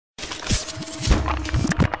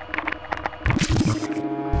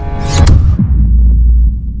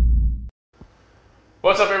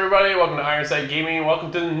everybody, welcome to Ironside Gaming.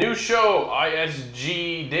 Welcome to the new show,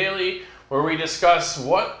 ISG Daily, where we discuss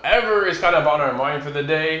whatever is kind of on our mind for the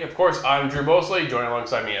day. Of course, I'm Drew Bosley, joined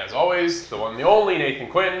alongside me as always, the one, the only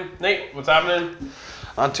Nathan Quinn. Nate, what's happening?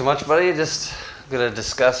 Not too much, buddy. Just gonna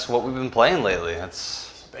discuss what we've been playing lately.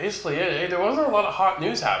 That's basically it. Hey, there wasn't a lot of hot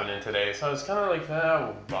news happening today, so I was kind of like,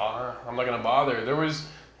 I'm not gonna bother.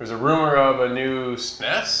 There's a rumor of a new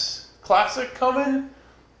SNES classic coming.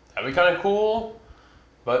 That'd be kind of cool.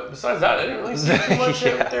 But besides that, I didn't really see too much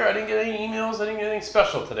out there. I didn't get any emails. I didn't get anything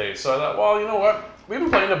special today. So I thought, well, you know what? We've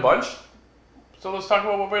been playing a bunch. So let's talk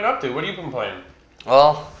about what we've been up to. What have you been playing?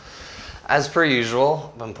 well, as per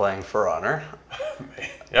usual, I've been playing For Honor.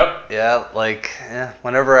 Yep. Yeah,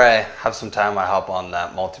 whenever I have some time, I hop on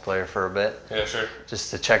that multiplayer for a bit. Yeah, sure.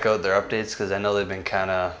 Just to check out their updates, because I know they've been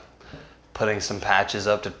kind of putting some patches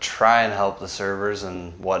up to try and help the servers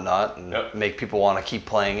and whatnot, and make people want to keep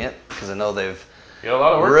playing it, because I know they've You got a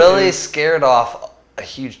lot of work really to do. scared off a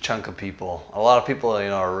huge chunk of people. A lot of people,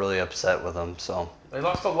 are really upset with them. So They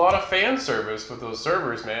lost a lot of fan service with those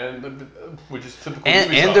servers, man, which is typical.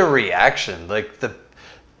 and their reaction, like the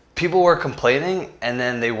people were complaining and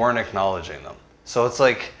then they weren't acknowledging them. So it's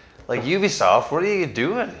like Ubisoft, what are you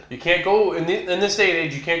doing? You can't go in this day and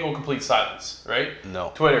age. You can't go complete silence, right?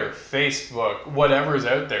 No. Twitter, Facebook, whatever's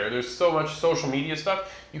out there. There's so much social media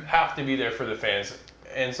stuff. You have to be there for the fans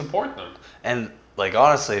and support them. And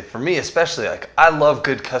honestly, for me especially, I love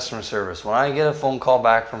good customer service. When I get a phone call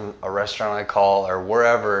back from a restaurant I call or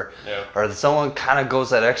wherever, or someone kind of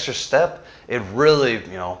goes that extra step, it really,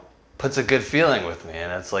 puts a good feeling with me.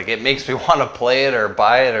 And it's like, it makes me want to play it or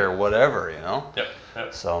buy it or whatever, Yep.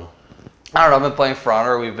 So, I don't know, I've been playing For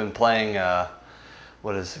Honor. We've been playing,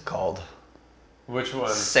 what is it called? Which one?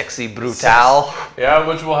 Sexy Brutal. Yeah,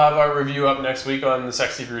 which we'll have our review up next week on the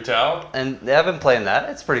Sexy Brutal. And I've been playing that.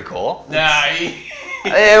 It's pretty cool. Nah.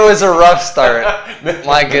 It was a rough start.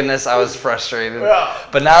 My goodness, I was frustrated. Yeah.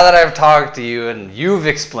 But now that I've talked to you and you've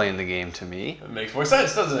explained the game to me, It makes more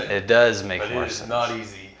sense, doesn't it? it does make But more it is sense. not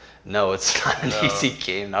easy. No, it's not an easy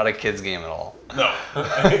game. Not a kid's game at all. No.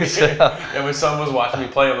 And when someone was watching me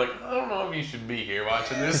play, I'm like, I don't know if you should be here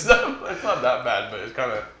watching this stuff. It's not that bad, but it's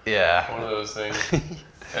kind of one of those things.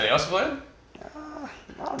 Anything else playing?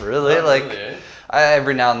 Not really. Not really, eh?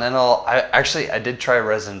 Every now and then I did try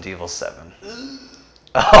Resident Evil 7.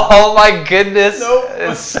 Oh my goodness. Nope.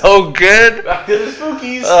 It's so good. Back to the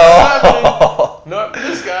spookies. Oh. Not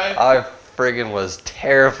this guy. I friggin' was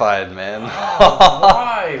terrified, man.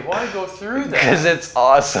 Why? Why go through that? Because it's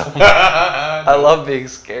awesome. I love being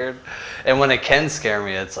scared. And when it can scare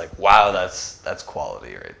me, it's like, wow, that's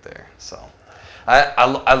quality right there. So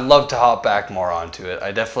I love to hop back more onto it.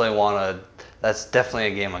 I definitely want to. That's definitely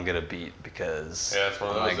a game I'm going to beat because, it's one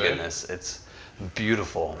of those, my goodness, it's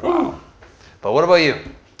beautiful. Wow. But what about you?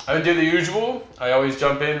 I would do the usual. I always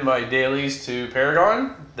jump in my dailies to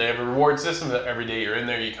Paragon. They have a reward system that every day you're in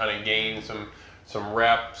there, you kind of gain some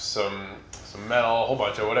reps, some metal, a whole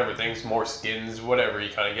bunch of whatever things, more skins, whatever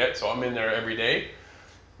you kind of get. So I'm in there every day,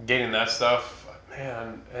 gaining that stuff.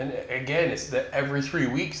 Man, and again, it's that every 3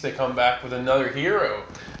 weeks they come back with another hero.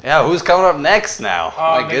 Yeah, who's coming up next now?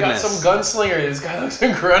 My they goodness. got some gunslinger. This guy looks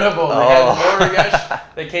incredible. They had Morgash.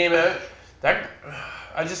 They came out.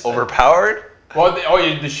 I just overpowered. Well,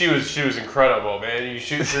 she was incredible, man. You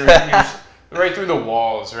shoot through right through the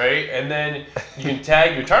walls, right? And then you can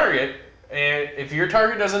tag your target, and if your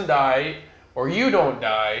target doesn't die or you don't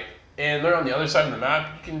die, and they're on the other side of the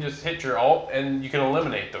map, you can just hit your alt and you can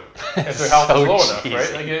eliminate them if their health is low enough,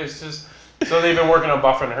 right? Like it's just so they've been working on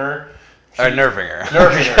buffing her. Nerfing her.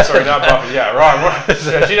 Nerfing her, sorry, not buffing. Yeah, wrong.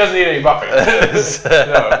 Yeah, she doesn't need any buffing.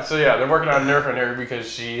 No, so yeah, they're working on nerfing her because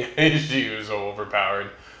she was so overpowered.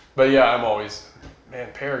 But yeah, I'm always, man,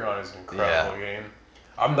 Paragon is an incredible game.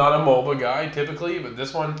 I'm not a MOBA guy typically, but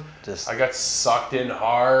this one, I got sucked in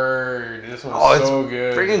hard. This one's so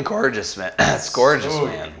good. Oh, it's freaking gorgeous, man. It's gorgeous,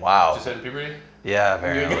 man. Wow. Just hitting puberty? Yeah,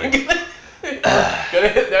 apparently. Gotta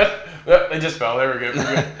hit that. They just fell. They were good.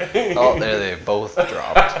 Oh, there they both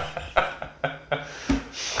dropped.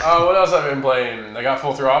 What else have I been playing? I got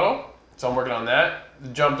Full Throttle, so I'm working on that.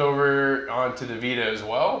 Jumped over onto the Vita as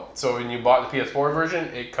well. So when you bought the PS4 version,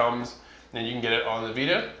 it comes and you can get it on the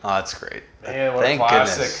Vita. Oh, that's great. Man, what Thank a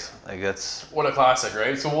classic. Goodness. What a classic,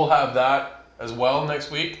 right? So we'll have that as well next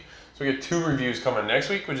week. So we get 2 reviews coming next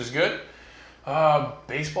week, which is good.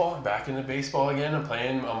 Baseball, back into baseball again. I'm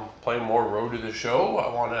playing more Road to the Show.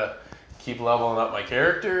 I want to keep leveling up my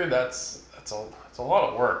character. That's a lot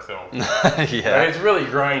of work though. Yeah. Right? It's really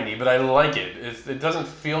grindy, but I like it. It doesn't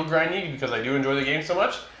feel grindy because I do enjoy the game so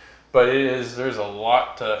much, but there's a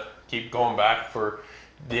lot to keep going back for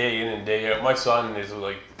day in and day out. My son is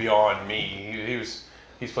like beyond me.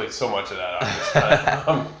 He's played so much of that.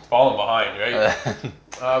 I'm falling behind,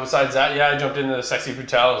 right? Besides that, yeah, I jumped into Sexy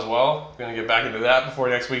Brutal as well. Gonna get back into that before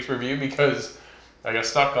next week's review because I got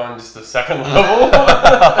stuck on just the second level.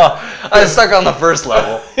 I got stuck on the first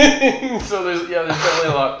level. So there's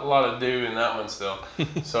definitely a lot to do in that one still.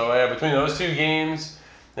 So yeah, between those two games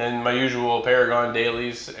and my usual Paragon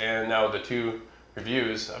dailies and now the 2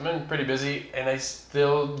 reviews, I've been pretty busy, and I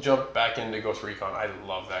still jump back into Ghost Recon. I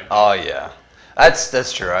love that game. Oh yeah,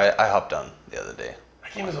 that's true. I hopped on the other day.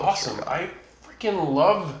 That game is awesome. I freaking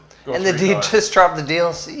love Ghost And Recon. he just dropped the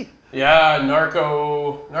DLC. Yeah,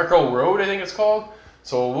 Narco Road, I think it's called.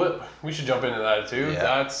 So we should jump into that too.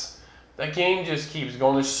 Yeah. That game just keeps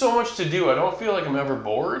going. There's so much to do. I don't feel like I'm ever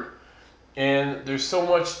bored, and there's so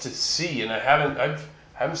much to see, and I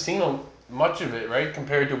haven't seen much of it, right,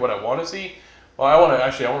 compared to what I want to see. Well, I want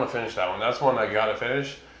to finish that one. That's one I gotta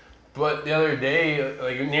finish. But the other day,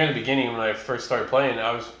 like near the beginning when I first started playing,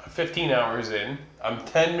 I was 15 hours in. I'm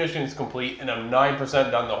 10 missions complete, and I'm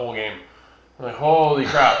 9% done the whole game. I'm like, holy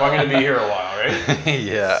crap, I'm going to be here a while, right?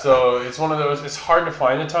 Yeah. So it's one of those, it's hard to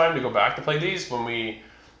find the time to go back to play these when we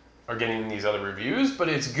are getting these other reviews, but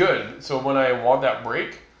it's good. So when I want that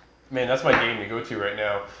break, man, that's my game to go to right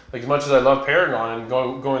now. Like as much as I love Paragon and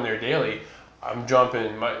going there daily, I'm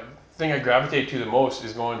jumping. My thing I gravitate to the most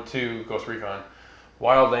is going to Ghost Recon.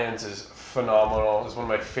 Wildlands is phenomenal. It's one of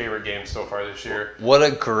my favorite games so far this year. What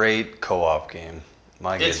a great co-op game.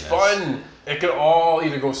 My goodness. It's fun. It could all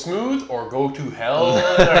either go smooth or go to hell in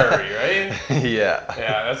a hurry, right? Yeah.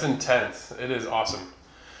 Yeah, that's intense. It is awesome.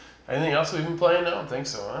 Anything else we've been playing? I don't think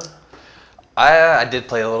so, huh? I did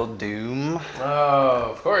play a little Doom. Oh,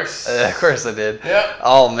 of course. Of course I did. Yeah.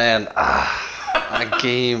 Oh man, that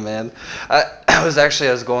game, man. I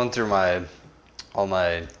was going through all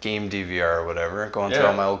my game DVR or whatever, going through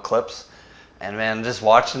all my old clips. And man, just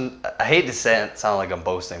watching, I hate to say it, sound like I'm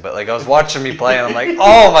boasting, but like I was watching me play and I'm like,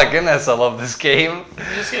 oh my goodness, I love this game. You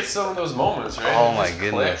just get some of those moments, right? Oh my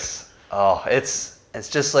goodness. Oh, it's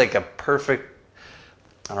just like a perfect,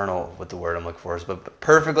 I don't know what the word I'm looking for is, but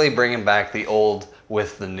perfectly bringing back the old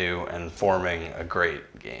with the new and forming a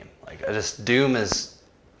great game. Like Doom is...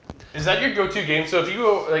 Is that your go-to game? So if you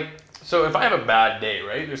go, so if I have a bad day,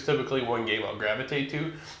 right, there's typically one game I'll gravitate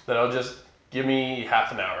to that I'll just, give me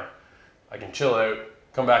half an hour. I can chill out,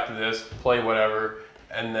 come back to this, play whatever,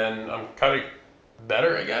 and then I'm kind of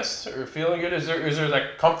better, I guess, or feeling good. Is there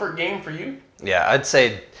that comfort game for you? Yeah, I'd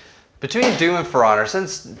say between Doom and For Honor,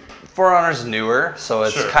 since For Honor's newer, so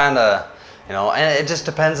it's kind of, and it just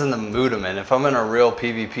depends on the mood I'm in. If I'm in a real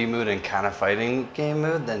PvP mood and kind of fighting game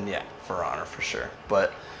mood, then yeah, For Honor for sure.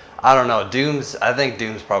 But I don't know, I think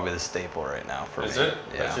Doom's probably the staple right now for me. Is it?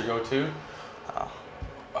 Yeah. That's your go-to? Oh.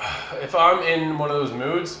 If I'm in one of those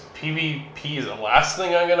moods, PvP is the last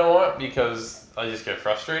thing I'm going to want because I just get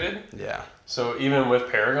frustrated. Yeah. So even with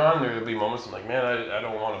Paragon, there will be moments I'm like, man, I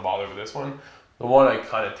don't want to bother with this one. The one I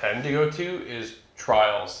kind of tend to go to is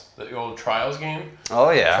Trials, the old Trials game.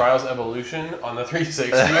 Oh, yeah. Trials Evolution on the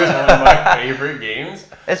 360 is one of my favorite games.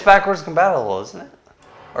 It's backwards compatible, isn't it?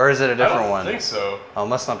 Or is it a different one? I don't think so. Oh, it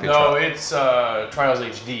must not be No, it's Trials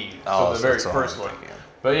HD, so the very first one.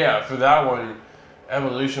 But yeah, for that one,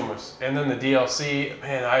 Evolution was, and then the DLC,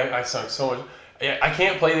 man, I sunk so much. Yeah, I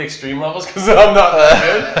can't play the extreme levels because I'm not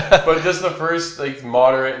that good, but just the first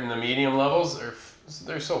moderate and the medium levels,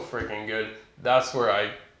 they're so freaking good. That's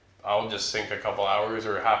where I'll just sink a couple hours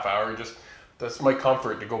or a half hour. That's my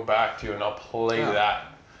comfort to go back to, and I'll play that.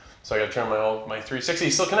 So I got to turn my 360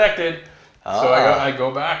 still connected. So I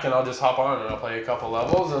go back and I'll just hop on and I'll play a couple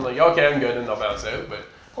levels and okay, I'm good, and I'll bounce out. But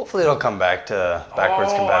hopefully it'll come back to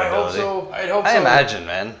backwards compatibility. I hope so. I imagine,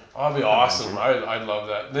 man. That'd be awesome. I'd love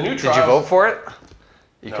that. The new Trials. Did you vote for it?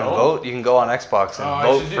 You can vote. You can go on Xbox and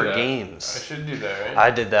vote for games. I should do that, right? I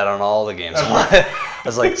did that on all the games. I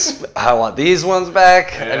was like, I want these ones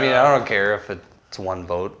back. Yeah. I mean, I don't care if it's one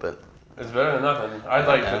vote, but it's better than nothing.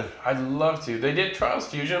 I'd love to. They did Trials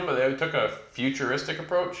Fusion, but they took a futuristic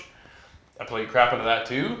approach. I played crap into that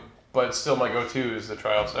too, but still my go-to is the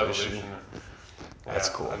Trials Evolution. That's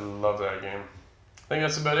cool. I love that game. I think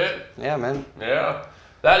that's about it. Yeah, man. Yeah.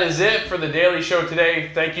 That is it for the Daily Show today.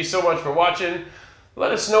 Thank you so much for watching.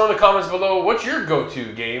 Let us know in the comments below what's your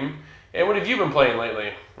go-to game and what have you been playing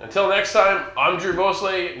lately. Until next time, I'm Drew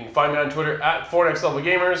Bosley. You can find me on Twitter at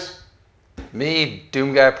 4nextlevelgamers. Me,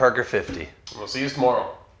 Doom Guy Parker 50. We'll see you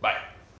tomorrow.